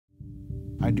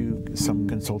I do some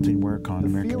consulting work on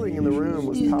American feeling in the room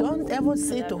was Don't ever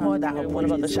say to her that her What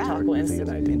about the Chautauqua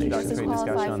incident? Introductory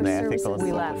discussion on the ethical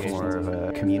implications more of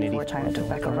a community. before China took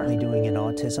back over. Doing in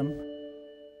autism.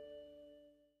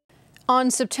 On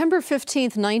September 15,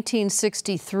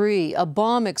 1963, a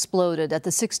bomb exploded at the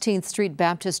 16th Street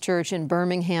Baptist Church in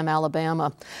Birmingham,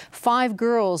 Alabama. 5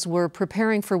 girls were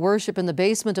preparing for worship in the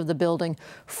basement of the building.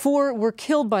 4 were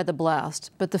killed by the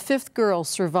blast, but the 5th girl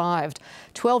survived.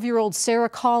 12-year-old Sarah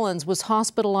Collins was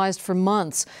hospitalized for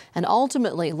months and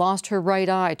ultimately lost her right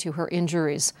eye to her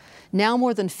injuries. Now,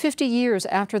 more than 50 years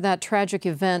after that tragic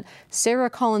event, Sarah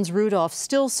Collins Rudolph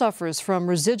still suffers from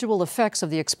residual effects of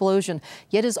the explosion,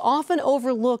 yet is often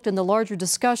overlooked in the larger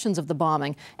discussions of the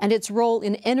bombing and its role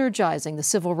in energizing the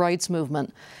civil rights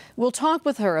movement. We'll talk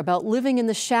with her about living in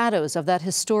the shadows of that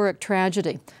historic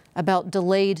tragedy, about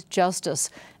delayed justice,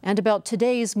 and about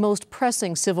today's most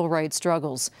pressing civil rights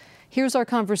struggles. Here's our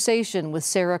conversation with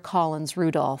Sarah Collins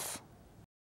Rudolph.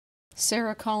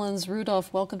 Sarah Collins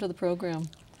Rudolph, welcome to the program.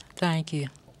 Thank you.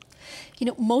 You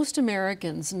know, most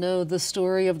Americans know the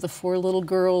story of the 4 little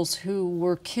girls who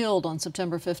were killed on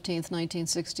September 15th,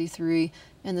 1963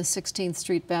 in the 16th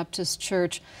Street Baptist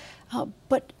Church.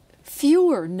 But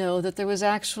fewer know that there was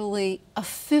actually a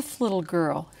 5th little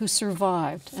girl who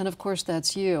survived. And of course,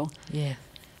 that's you. Yeah.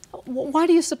 Why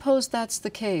do you suppose that's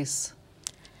the case?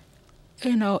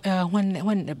 You know,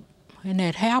 when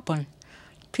that happened,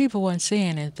 people weren't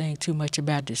saying anything too much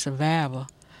about the survivor.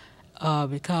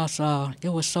 Because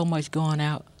there was so much going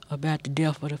out about the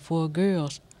death of the 4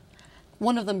 girls.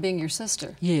 One of them being your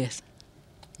sister? Yes.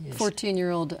 Yes.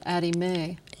 14-year-old Addie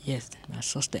Mae. Yes, my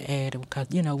sister Addie, because,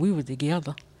 you know, we were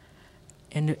together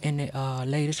in the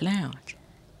ladies' lounge.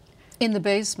 In the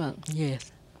basement?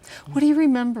 Yes. What do you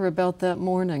remember about that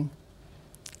morning?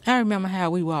 I remember how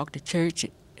we walked to church.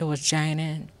 It was Jana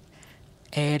and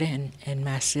Addie and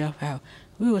myself. How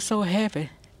we were so happy.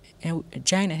 And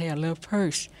Jana had a little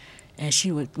purse. And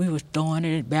we was throwing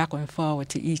it backward and forward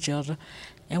to each other.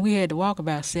 And we had to walk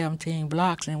about 17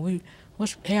 blocks, and we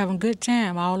was having a good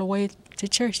time all the way to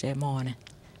church that morning.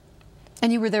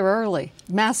 And you were there early.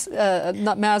 Mass,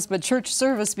 not mass, but church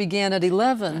service began at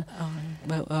 11.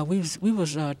 But we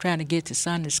was trying to get to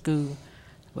Sunday school.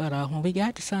 But when we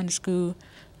got to Sunday school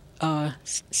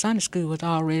was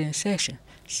already in session.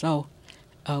 So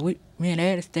me and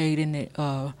Addie stayed in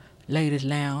the ladies'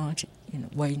 lounge, you know,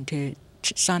 waiting till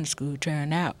Sunday school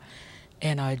turned out,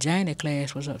 and Janie's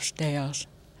class was upstairs.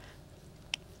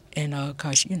 And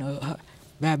cause you know,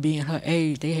 by being her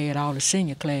age, they had all the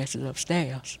senior classes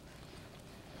upstairs.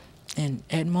 And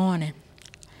that morning,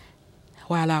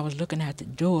 while I was looking at the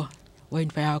door, waiting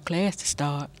for our class to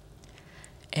start,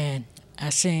 and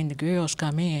I seen the girls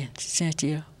come in: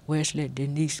 Cynthia, Wesley,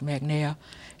 Denise McNair,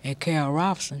 and Carol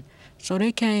Robinson. So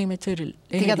they came into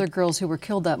the other girls who were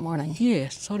killed that morning.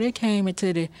 Yes. So they came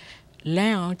into the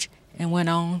lounge and went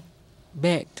on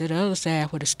back to the other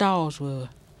side where the stalls were.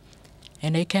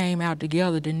 And they came out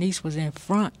together. Denise was in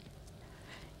front,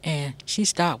 and she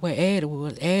stopped where Addie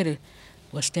was. Addie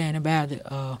was standing by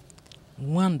the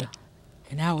window,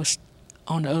 and I was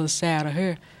on the other side of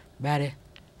her by the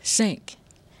sink.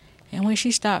 And when she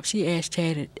stopped, she asked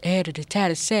Addie to tie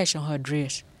the sash on her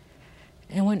dress.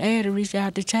 And when Addie reached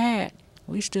out to tie it,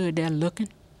 we stood there looking,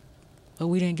 but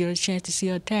we didn't get a chance to see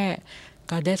her tie it,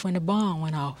 because that's when the bomb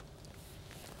went off.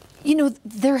 You know,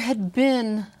 there had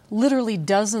been literally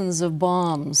dozens of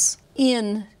bombs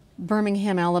in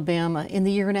Birmingham, Alabama in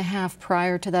the year and a half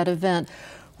prior to that event.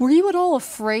 Were you at all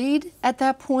afraid at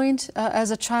that point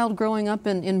as a child growing up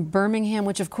in Birmingham,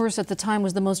 which of course at the time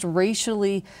was the most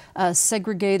racially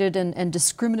segregated and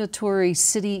discriminatory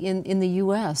city in the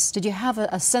U.S.? Did you have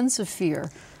a sense of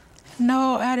fear?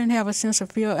 No, I didn't have a sense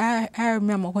of fear. I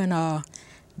remember when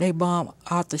they bombed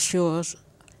Arthur Shore's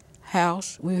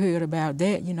house. We heard about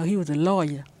that. You know, he was a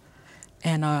lawyer.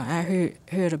 And I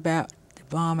heard about the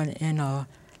bombing in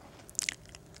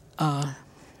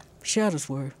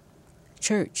Shuttlesworth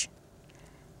Church,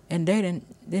 and they didn't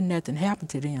nothing happen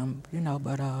to them, you know.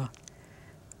 But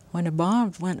when the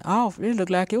bombs went off, it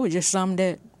looked like it was just something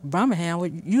that Birmingham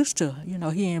was used to, you know,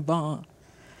 hearing bombs.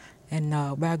 And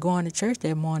by going to church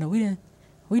that morning,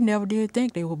 we never did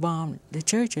think they would bomb the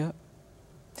church up.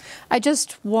 I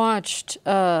just watched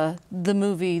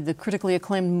the critically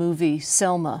acclaimed movie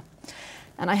Selma.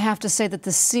 And I have to say that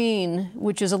the scene,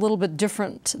 which is a little bit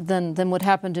different than what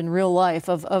happened in real life,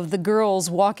 of the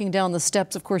girls walking down the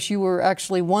steps, of course you were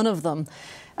actually one of them,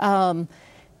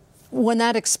 when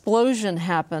that explosion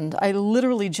happened, I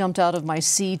literally jumped out of my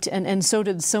seat, and so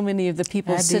did so many of the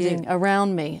people sitting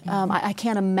around me. I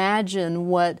can't imagine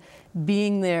what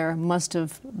being there must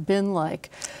have been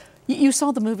like. You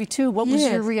saw the movie too. What was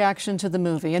Yes. your reaction to the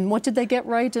movie? And what did they get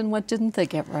right and what didn't they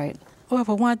get right? Well,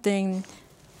 for one thing,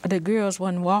 the girls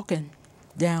wasn't walking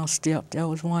down step. That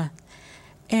was one.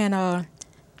 And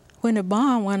when the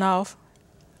bomb went off,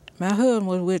 my husband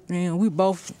was with me, and we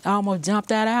both almost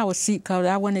jumped out of our seat because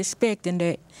I wasn't expecting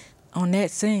that on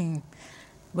that scene.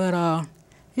 But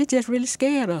it just really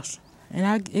scared us.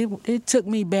 And it took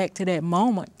me back to that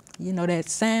moment, you know, that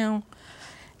sound,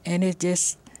 and it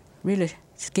just really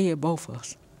scared both of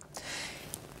us.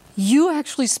 You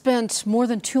actually spent more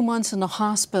than 2 months in the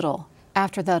hospital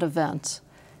after that event.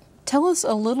 Tell us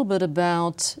a little bit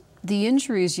about the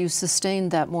injuries you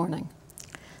sustained that morning.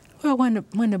 Well,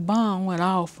 when the bomb went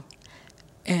off,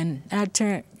 and I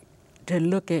turned to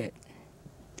look at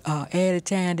Addie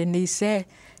and Denise sat,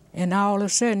 and all of a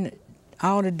sudden,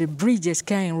 all the debris just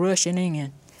came rushing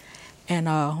in. And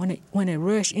when it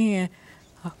rushed in,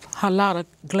 a lot of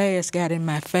glass got in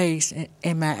my face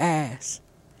and my eyes.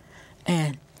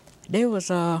 And they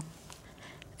was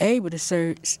able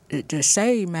to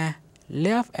save my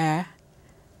left eye,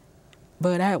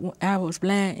 but I was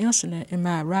blind instantly in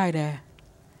my right eye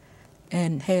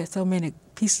and had so many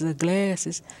pieces of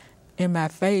glasses in my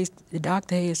face. The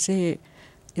doctor had said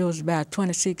it was about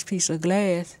 26 pieces of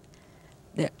glass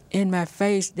that in my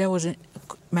face that was in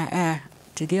my eye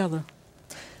together.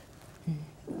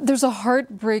 There's a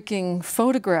heartbreaking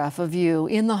photograph of you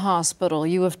in the hospital.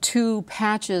 You have 2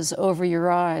 patches over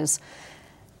your eyes.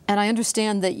 And I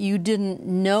understand that you didn't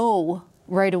know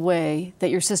right away that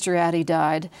your sister Addie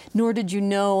died, nor did you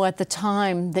know at the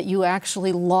time that you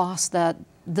actually lost the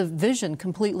vision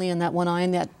completely in that one eye,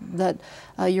 and that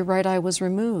your right eye was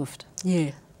removed.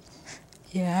 Yeah,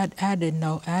 yeah. I didn't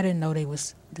know. I didn't know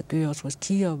the girls was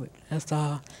killed. That's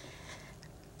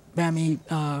by me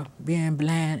being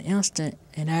blind instant,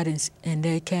 and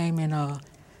they came and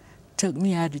took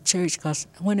me out of the church. Cause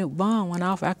when the bomb went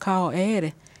off, I called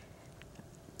Addie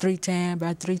 3 times.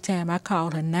 About 3 times, I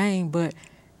called her name, but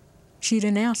she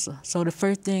didn't answer. So the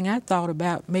first thing I thought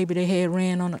about, maybe they had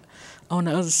ran on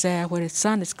the other side where the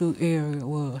Sunday school area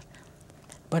was.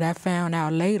 But I found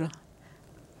out later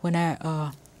when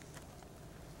I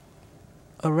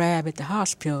arrived at the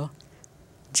hospital,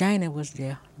 Janie was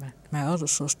there, my other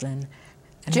sister. And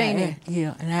Janie?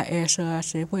 And I asked her, I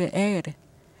said, where Addie?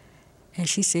 And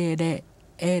she said that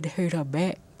Addie hurt her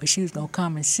back, but she was going to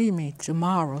come and see me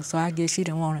tomorrow. So I guess she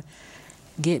didn't want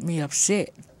to get me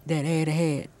upset that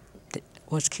Addie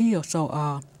was killed.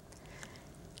 So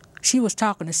she was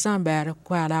talking to somebody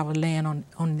while I was laying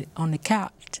on the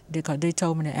couch because they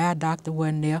told me the eye doctor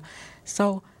wasn't there.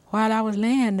 So while I was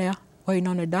laying there waiting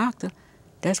on the doctor,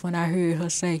 that's when I heard her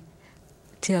say,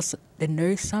 tell the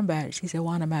nurse, somebody, she said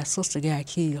one of my sisters got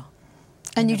killed.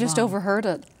 And you just overheard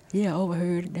it? Yeah,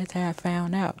 overheard it. That's how I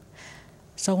found out.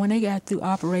 So when they got through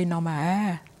operating on my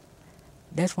eye,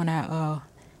 that's when I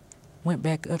went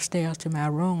back upstairs to my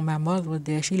room. My mother was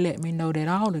there. She let me know that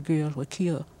all the girls were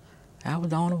killed. I was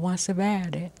the only one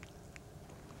survived that.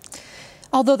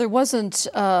 Although there wasn't,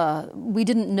 we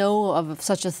didn't know of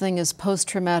such a thing as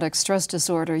post-traumatic stress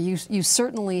disorder, you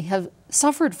certainly have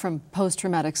suffered from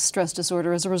post-traumatic stress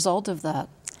disorder as a result of that.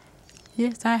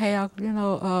 Yes, I have. You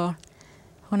know,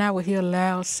 when I would hear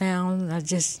loud sounds, I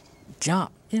just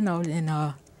jump, you know,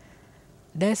 and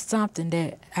that's something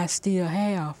that I still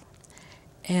have.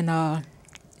 And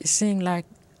it seemed like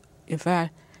if I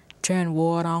turn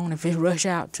water on, if it rush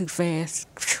out too fast,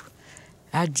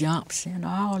 I jumps, you know,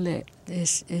 all that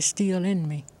is still in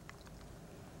me.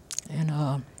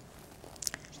 And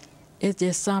it's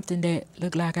just something that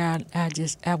look like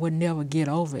I would never get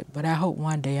over it, but I hope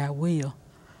one day I will.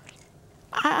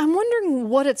 I'm wondering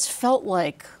what it's felt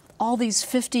like all these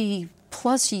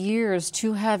 50-plus years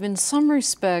to have, in some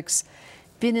respects,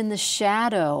 been in the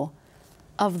shadow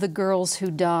of the girls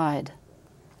who died.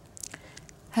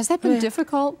 Has that been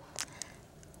difficult?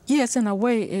 Yes, in a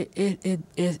way,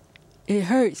 it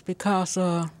hurts because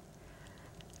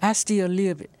I still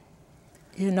live it.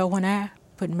 You know, when I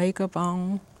put makeup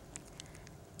on,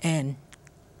 and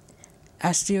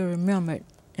I still remember it.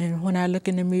 And when I look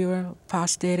in the mirror,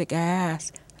 prosthetic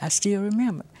eyes, I still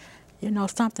remember. You know,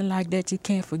 something like that you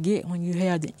can't forget when you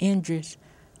have the injuries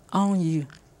on you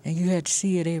and you have to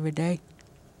see it every day.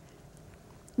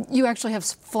 You actually have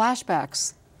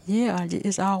flashbacks. Yeah,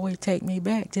 it's always take me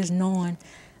back, just knowing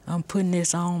I'm putting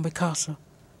this on because of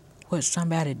what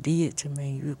somebody did to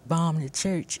me. You bombed the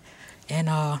church, and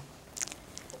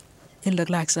it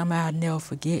looked like something I'd never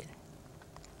forget.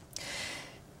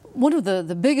 One of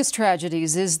the biggest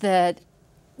tragedies is that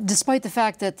despite the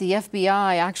fact that the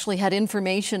FBI actually had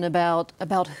information about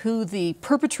who the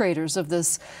perpetrators of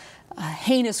this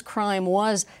heinous crime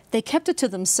was, they kept it to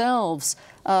themselves,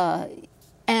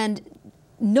 and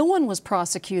no one was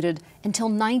prosecuted until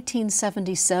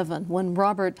 1977, when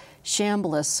Robert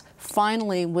Chambliss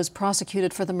finally was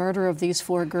prosecuted for the murder of these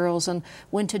 4 girls and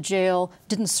went to jail.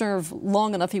 Didn't serve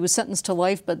long enough. He was sentenced to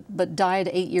life, but died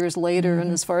 8 years later,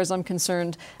 and as far as I'm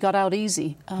concerned, got out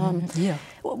easy. Yeah.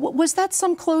 Was that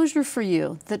some closure for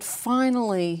you, that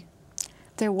finally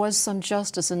there was some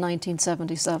justice in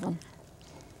 1977?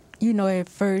 You know, at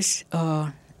first,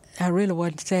 I really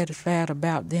wasn't satisfied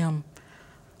about them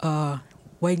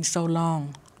waiting so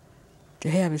long to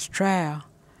have his trial,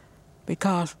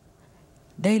 because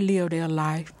they lived their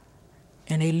life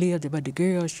and they lived it, but the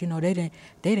girls, you know, they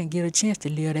didn't get a chance to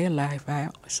live their life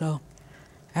out. So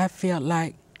I felt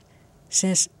like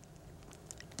since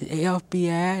the FBI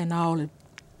and all the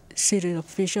city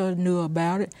officials knew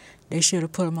about it, they should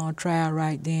have put them on trial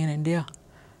right then and there,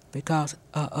 because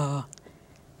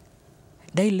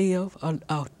they lived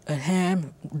a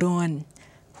time doing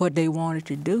what they wanted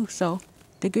to do. So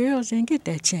the girls didn't get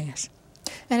that chance.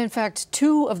 And in fact,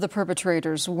 2 of the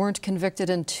perpetrators weren't convicted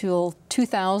until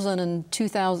 2001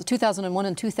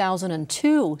 and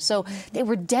 2002. So they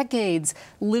were decades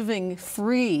living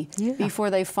free before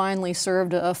they finally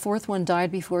served. A 4th one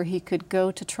died before he could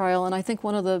go to trial. And I think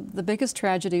one of the biggest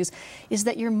tragedies is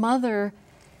that your mother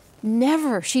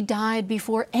she died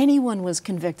before anyone was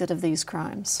convicted of these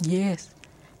crimes. Yes,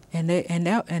 and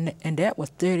that was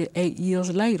 38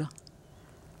 years later.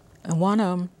 And one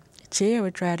of them,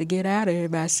 Cherry, tried to get out of it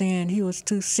by saying he was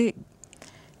too sick.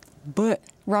 But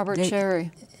Robert Cherry.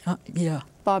 Yeah.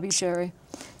 Bobby Cherry.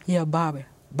 Yeah, Bobby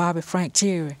Frank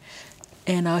Cherry.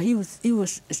 And he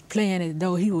was playing as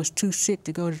though he was too sick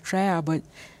to go to trial, but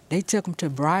they took him to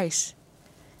Bryce,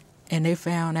 and they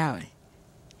found out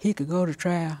he could go to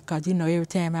trial, because, you know, every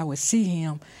time I would see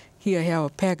him, he'd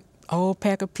have a whole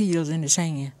pack of pills in his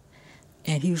hand.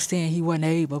 And he was saying he wasn't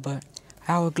able, but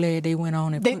I was glad they went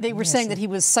on and They were saying that he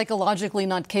was psychologically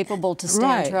not capable to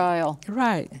stand trial.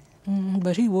 Right.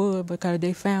 But he would, because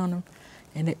they found him.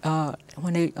 And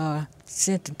when they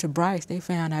sent him to Bryce, they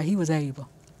found out he was able.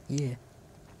 Yeah.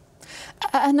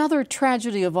 Another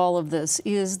tragedy of all of this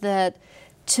is that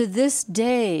to this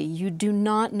day, you do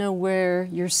not know where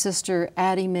your sister,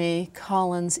 Addie Mae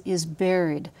Collins, is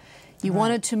buried. You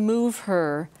wanted to move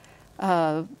her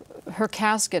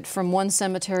casket from one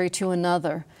cemetery to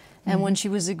another. And when she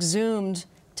was exhumed,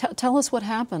 tell us what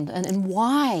happened and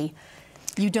why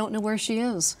you don't know where she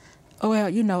is. Oh, well,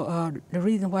 you know, the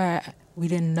reason why we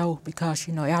didn't know, because,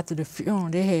 you know, after the funeral,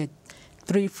 they had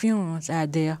 3 funerals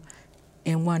out there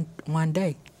in one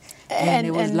day. And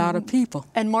there was a lot of people.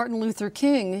 And Martin Luther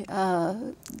King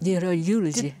did a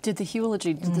eulogy. Did the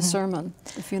eulogy, did the sermon,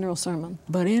 the funeral sermon.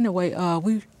 But anyway,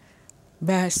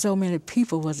 by so many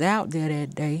people was out there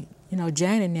that day. You know,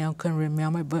 Jane and them couldn't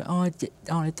remember, but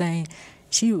only thing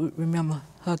she would remember,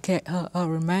 her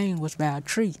remain was by a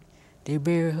tree. They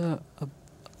buried her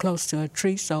close to a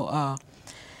tree. So,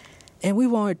 and we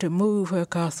wanted to move her,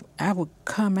 because I would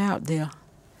come out there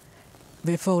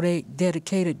before they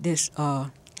dedicated this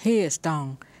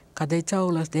headstone, because they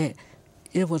told us that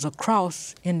it was a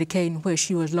cross indicating where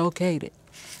she was located.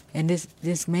 And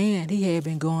this man, he had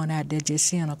been going out there just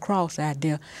seeing a cross out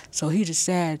there, so he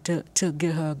decided to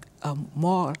give her a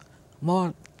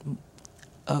mortal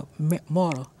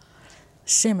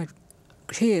cemetery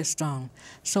headstone.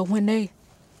 So when they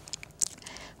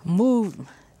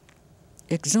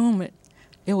exhumed it,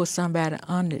 it was somebody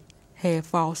under it had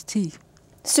false teeth.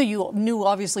 So you knew,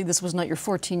 obviously, this was not your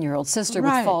 14-year-old sister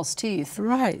with false teeth.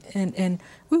 Right, and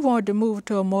we wanted to move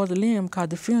to a mausoleum, because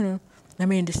the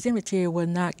cemetery was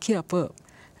not kept up.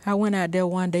 I went out there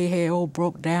one day, had old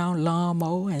broke down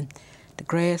lawnmower, and the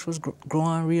grass was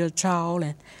growing real tall,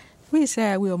 and we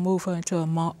decided we'll move her into a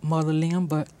mausoleum,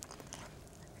 but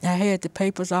I had the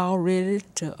papers all ready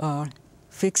to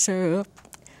fix her up.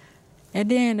 And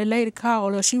then the lady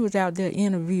called us. She was out there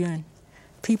interviewing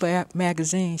people at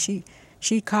magazine.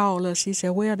 She called us. She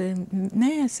said, well, the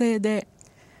man said that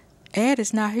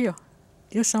Addie's not here.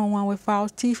 There's someone with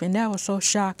false teeth, and that was so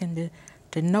shocking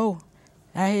to know.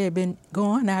 I had been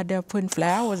going out there putting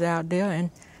flowers out there and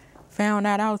found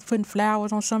out I was putting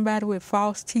flowers on somebody with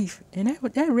false teeth, and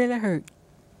that really hurt.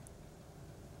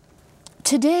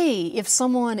 Today, if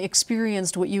someone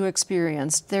experienced what you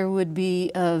experienced, there would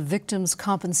be a victims'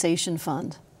 compensation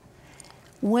fund.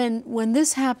 When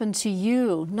this happened to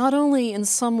you, not only in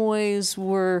some ways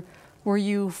were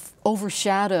you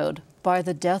overshadowed by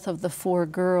the death of the 4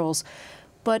 girls,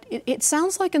 but it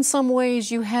sounds like in some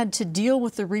ways you had to deal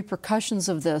with the repercussions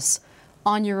of this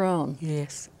on your own.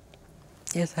 Yes.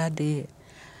 Yes, I did.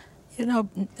 You know,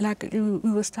 like we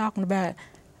was talking about,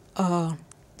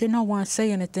 did no one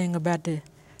say anything about the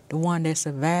one that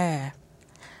survived.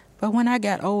 But when I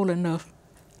got old enough,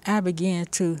 I began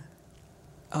to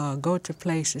go to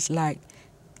places like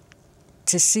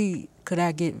to see could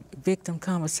I get victim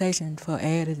compensation for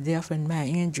added death and my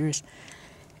injuries.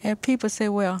 And people say,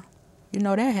 well, you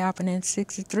know, that happened in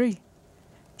 '63.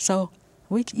 So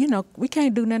we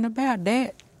can't do nothing about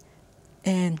that.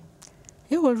 And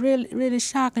it was really, really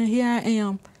shocking. Here I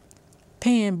am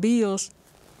paying bills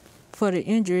for the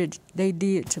injury they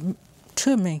did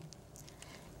to me.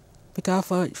 Because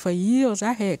for years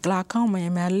I had glaucoma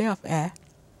in my left eye.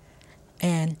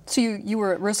 And so you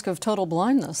were at risk of total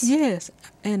blindness? Yes.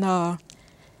 And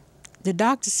the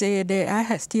doctor said that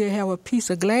I still have a piece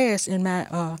of glass in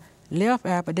my left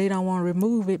eye, but they don't want to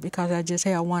remove it because I just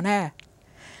have one eye.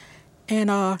 And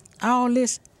all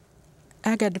this,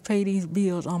 I got to pay these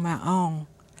bills on my own.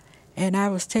 And I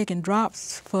was taking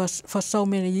drops for so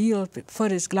many years for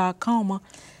this glaucoma.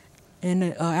 And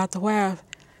after a while,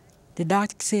 the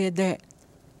doctor said that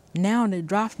now the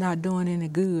drop's not doing any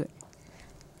good.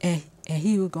 And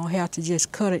he was going to have to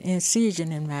just cut an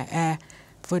incision in my eye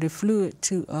for the fluid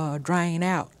to drain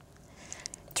out.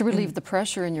 To relieve the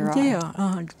pressure in your eye?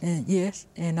 Yeah, yes.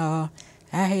 And I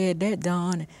had that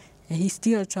done. And he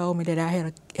still told me that I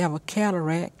had have a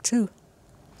cataract, too.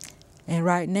 And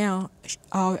right now,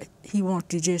 he wants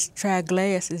to just try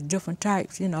glasses, different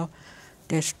types, you know,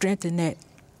 that strengthen that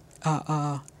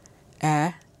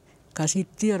eye, because he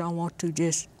still don't want to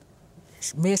just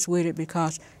mess with it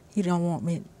because he don't want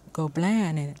me to go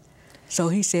blind in it. So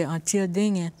he said until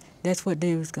then, that's what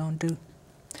they was going to do.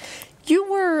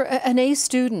 You were an A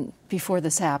student before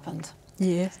this happened.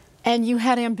 Yes. And you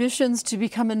had ambitions to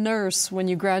become a nurse when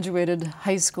you graduated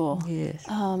high school. Yes.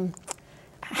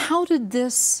 How did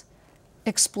this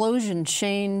explosion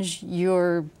change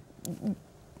your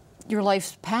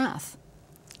life's path?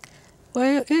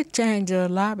 Well, it changed a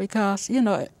lot because, you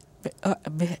know,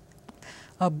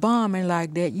 a bombing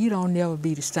like that, you don't never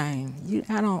be the same.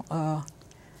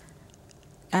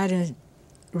 I didn't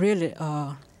really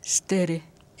study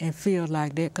and feel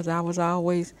like that because I was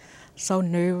always so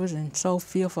nervous and so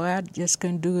fearful. I just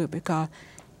couldn't do it because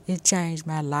it changed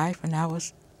my life, and I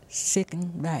was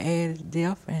sickened by added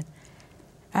death, and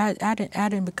I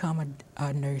didn't become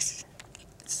a nurse.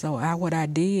 So what I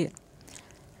did,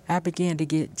 I began to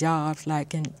get jobs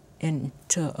like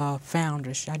into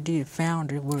foundries. I did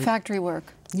foundry work. Factory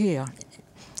work. Yeah,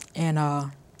 and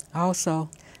also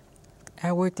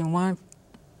I worked in one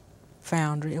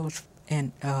foundry. It was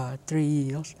in 3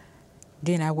 years.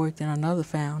 Then I worked in another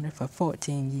foundry for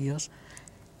 14 years,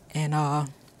 and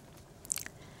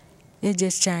it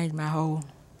just changed my whole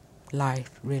life,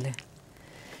 really.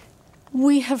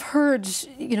 We have heard,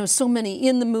 you know, so many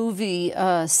in the movie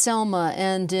Selma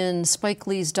and in Spike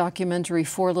Lee's documentary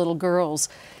Four Little Girls.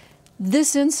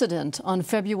 This incident on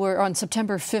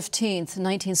September 15th,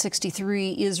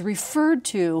 1963, is referred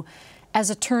to as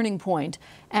a turning point,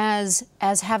 as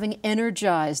having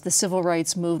energized the civil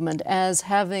rights movement, as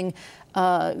having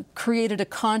created a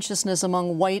consciousness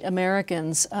among white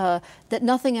Americans that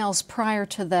nothing else prior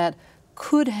to that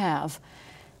could have.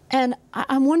 And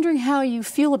I'm wondering how you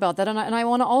feel about that. And I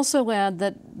want to also add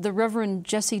that the Reverend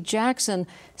Jesse Jackson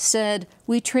said,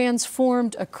 "We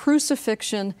transformed a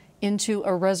crucifixion into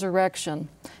a resurrection."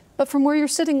 But from where you're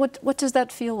sitting, what does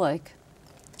that feel like?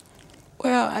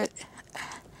 Well,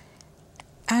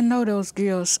 I know those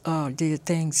girls did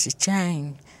things to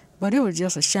change, but it was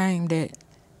just a shame that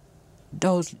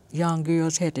those young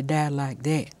girls had to die like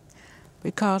that,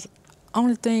 because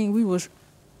only thing we was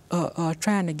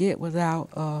trying to get was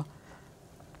our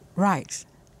rights,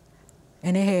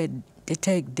 and they had to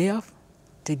take death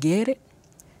to get it,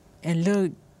 and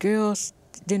little girls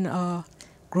didn't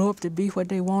grow up to be what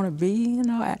they want to be. You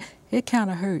know, it kind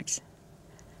of hurts.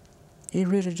 It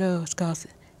really does, because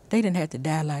they didn't have to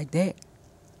die like that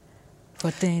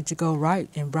for things to go right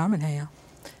in Birmingham.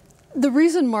 The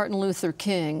reason Martin Luther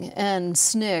King and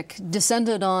SNCC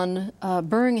descended on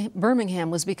Birmingham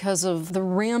was because of the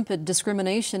rampant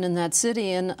discrimination in that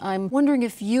city. And I'm wondering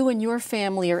if you and your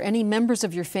family or any members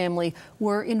of your family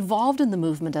were involved in the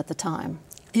movement at the time.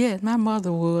 Yes, my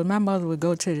mother would. My mother would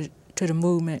go to the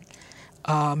movement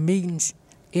meetings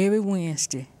every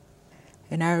Wednesday.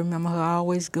 And I remember her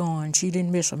always going. She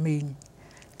didn't miss a meeting.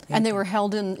 And they were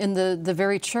held in the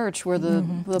very church where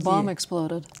the bomb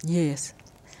exploded. Yes.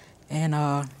 And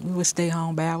we would stay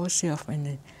home by ourselves,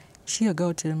 and she'll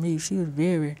go to the meeting. She was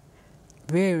very,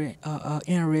 very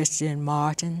interested in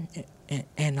marching,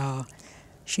 and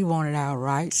she wanted our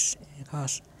rights,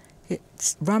 because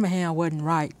Birmingham wasn't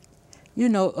right You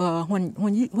know,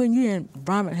 when you're in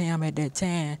Birmingham at that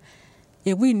time,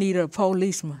 if we needed a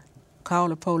policeman,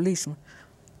 call a policeman,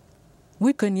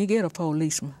 we couldn't even get a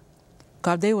policeman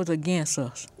because they was against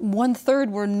us. 1/3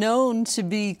 were known to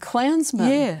be Klansmen.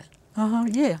 Yeah,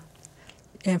 yeah.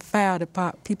 And fire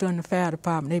department, people in the fire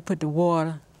department, they put the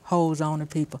water hose on the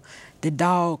people. The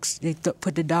dogs, they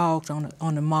put the dogs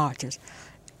on the marchers.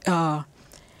 And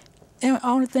the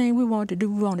only thing we wanted to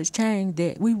do, we wanted to change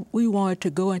that. We wanted to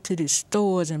go into the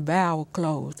stores and buy our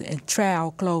clothes and try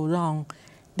our clothes on.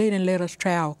 They didn't let us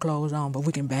try our clothes on, but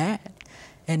we can buy it.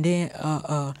 And then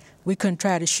we couldn't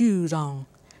try the shoes on.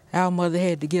 Our mother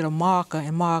had to get a marker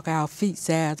and mark our feet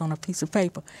size on a piece of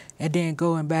paper and then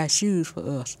go and buy shoes for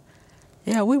us.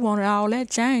 Yeah, we wanted all that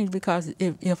changed because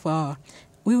if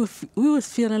we was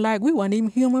feeling like we weren't even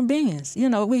human beings. You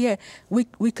know, we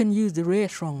couldn't use the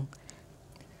restroom.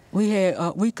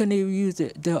 We couldn't even use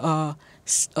the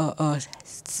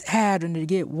hydrant to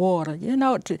get water. You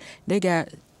know, they got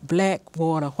black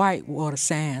water, white water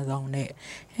signs on that.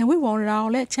 And we wanted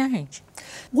all that changed.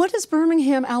 What is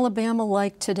Birmingham, Alabama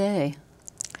like today?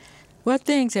 Well,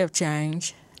 things have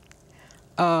changed.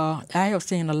 I have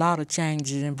seen a lot of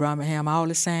changes in Birmingham. All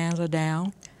the signs are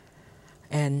down.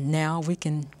 And now we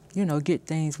can, you know, get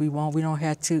things we want. We don't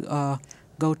have to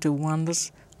go to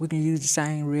Wonders. We can use the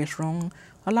same restroom.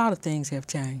 A lot of things have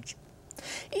changed.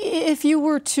 If you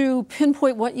were to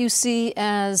pinpoint what you see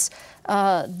as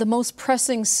the most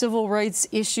pressing civil rights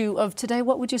issue of today,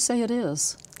 what would you say it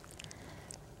is?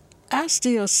 I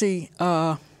still see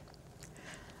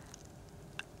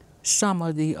some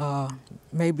of the,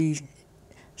 maybe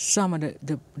some of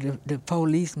the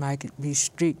police might be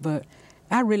strict, but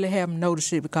I really haven't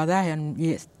noticed it because I hadn't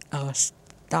yet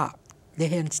stopped. They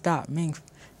hadn't stopped me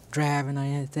driving or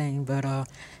anything, but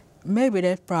maybe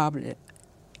that's probably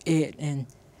it, and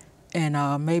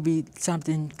maybe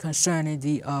something concerning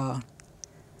the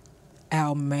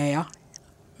our mayor,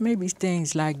 maybe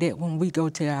things like that. When we go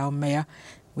to our mayor,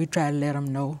 we try to let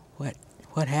them know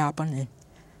what happened, and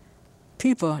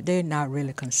people, they're not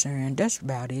really concerned. That's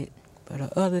about it.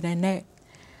 But other than that,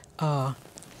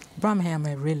 Birmingham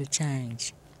has really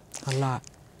changed a lot.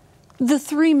 The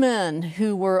 3 men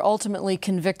who were ultimately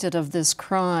convicted of this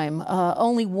crime,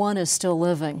 only one is still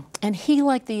living. And he,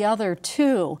 like the other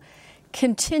 2,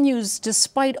 continues,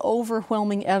 despite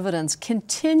overwhelming evidence,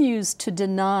 continues to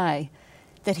deny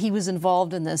that he was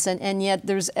involved in this. And yet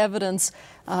there's evidence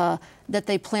that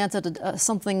they planted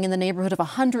something in the neighborhood of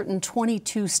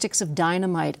 122 sticks of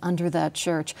dynamite under that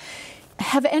church.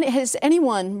 Has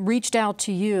anyone reached out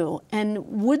to you?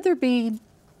 And would there be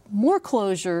more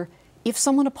closure if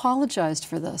someone apologized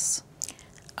for this?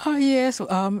 Oh, yes.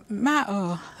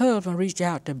 My husband reached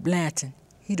out to Blanton.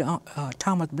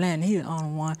 Thomas Blanton, he's the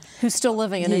only one. Who's still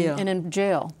living and in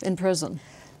jail, in prison.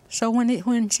 So when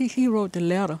he wrote the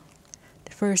letter,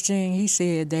 the first thing he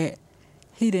said that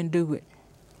he didn't do it.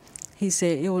 He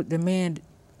said it was the man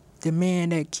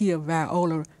that killed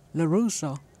Viola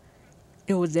LaRusso.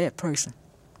 It was that person.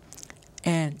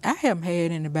 And I haven't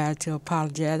had anybody to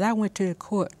apologize. I went to the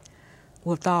court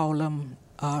with all of them,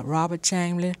 Robert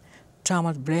Chamberlain,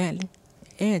 Thomas Blanton,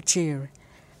 and Cherry.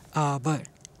 But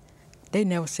they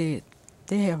never said,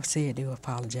 they would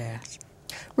apologize.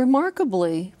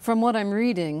 Remarkably, from what I'm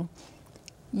reading,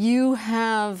 you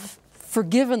have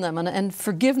forgiven them, and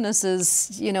forgiveness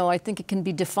is, you know, I think it can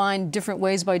be defined different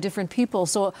ways by different people.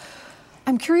 So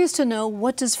I'm curious to know,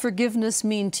 what does forgiveness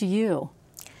mean to you?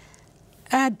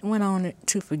 I went on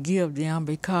to forgive them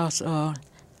because I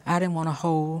didn't want to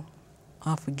hold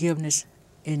unforgiveness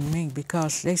in me,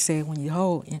 because they say when you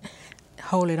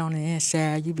hold it on the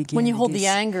inside, you begin when you to hold get the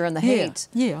anger and the hate.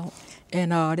 Yeah,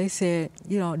 and they said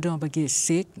you don't do but get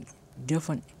sick,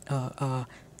 different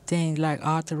things like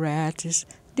arthritis.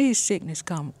 These sickness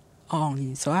come on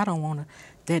you, so I don't want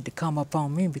that to come up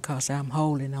on me because I'm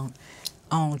holding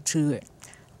on to it.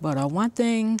 But one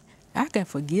thing, I can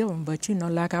forgive them, but you know,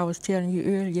 like I was telling you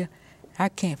earlier, I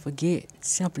can't forget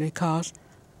simply because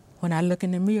when I look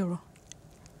in the mirror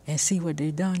and see what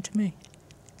they've done to me,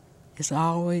 it's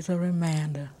always a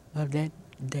reminder of that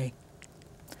day.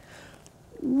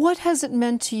 What has it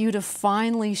meant to you to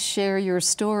finally share your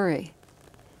story?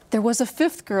 There was a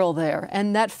 5th girl there,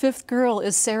 and that 5th girl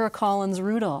is Sarah Collins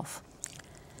Rudolph.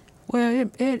 Well,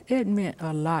 it meant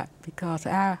a lot because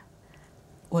I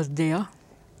was there,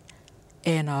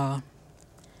 and I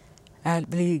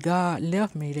believe God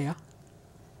left me there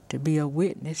to be a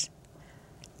witness,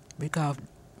 because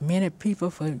many people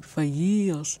for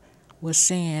years was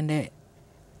saying that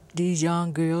these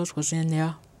young girls was in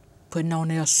there putting on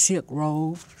their silk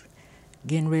robes,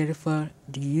 getting ready for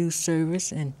the youth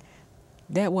service, and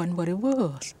that wasn't what it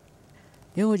was.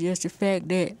 It was just the fact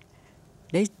that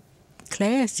they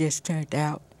class just turned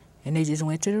out and they just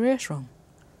went to the restroom.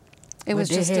 It was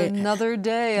just another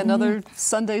day, another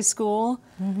Sunday school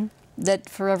that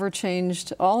forever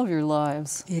changed all of your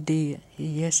lives. It did.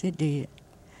 Yes, it did.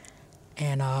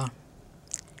 And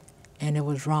it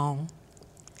was wrong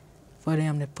for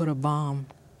them to put a bomb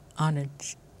on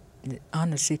the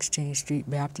 16th Street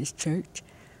Baptist Church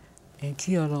and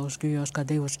kill those girls because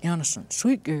they was innocent,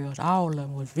 sweet girls. All of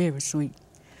them was very sweet,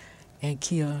 and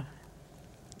kill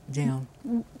them.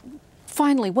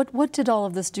 Finally, what did all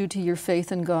of this do to your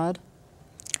faith in God?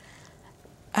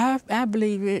 I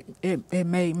believe it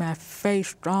made my faith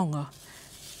stronger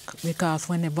because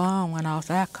when the bomb went off,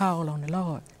 I called on the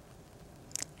Lord.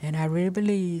 And I really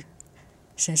believe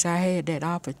since I had that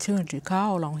opportunity to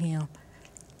call on Him,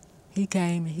 He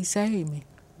came and He saved me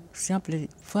simply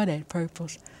for that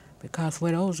purpose, because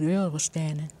where those girls were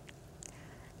standing,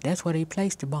 that's where they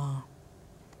placed the bomb.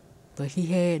 But He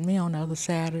had me on the other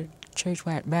side of the church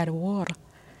right by the water,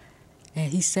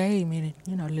 and He saved me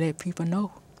to let people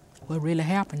know what really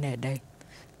happened that day.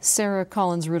 Sarah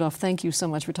Collins Rudolph, thank you so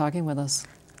much for talking with us.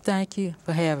 Thank you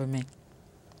for having me.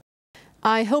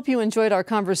 I hope you enjoyed our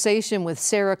conversation with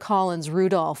Sarah Collins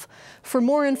Rudolph. For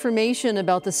more information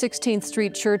about the 16th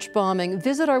Street Church bombing,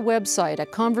 visit our website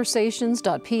at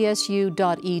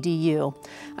conversations.psu.edu.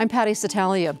 I'm Patty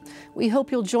Satalia. We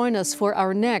hope you'll join us for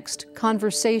our next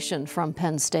Conversation from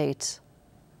Penn State.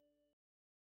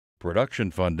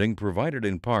 Production funding provided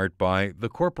in part by the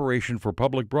Corporation for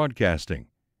Public Broadcasting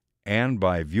and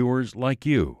by viewers like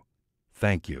you.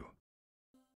 Thank you.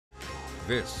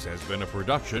 This has been a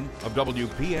production of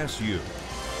WPSU.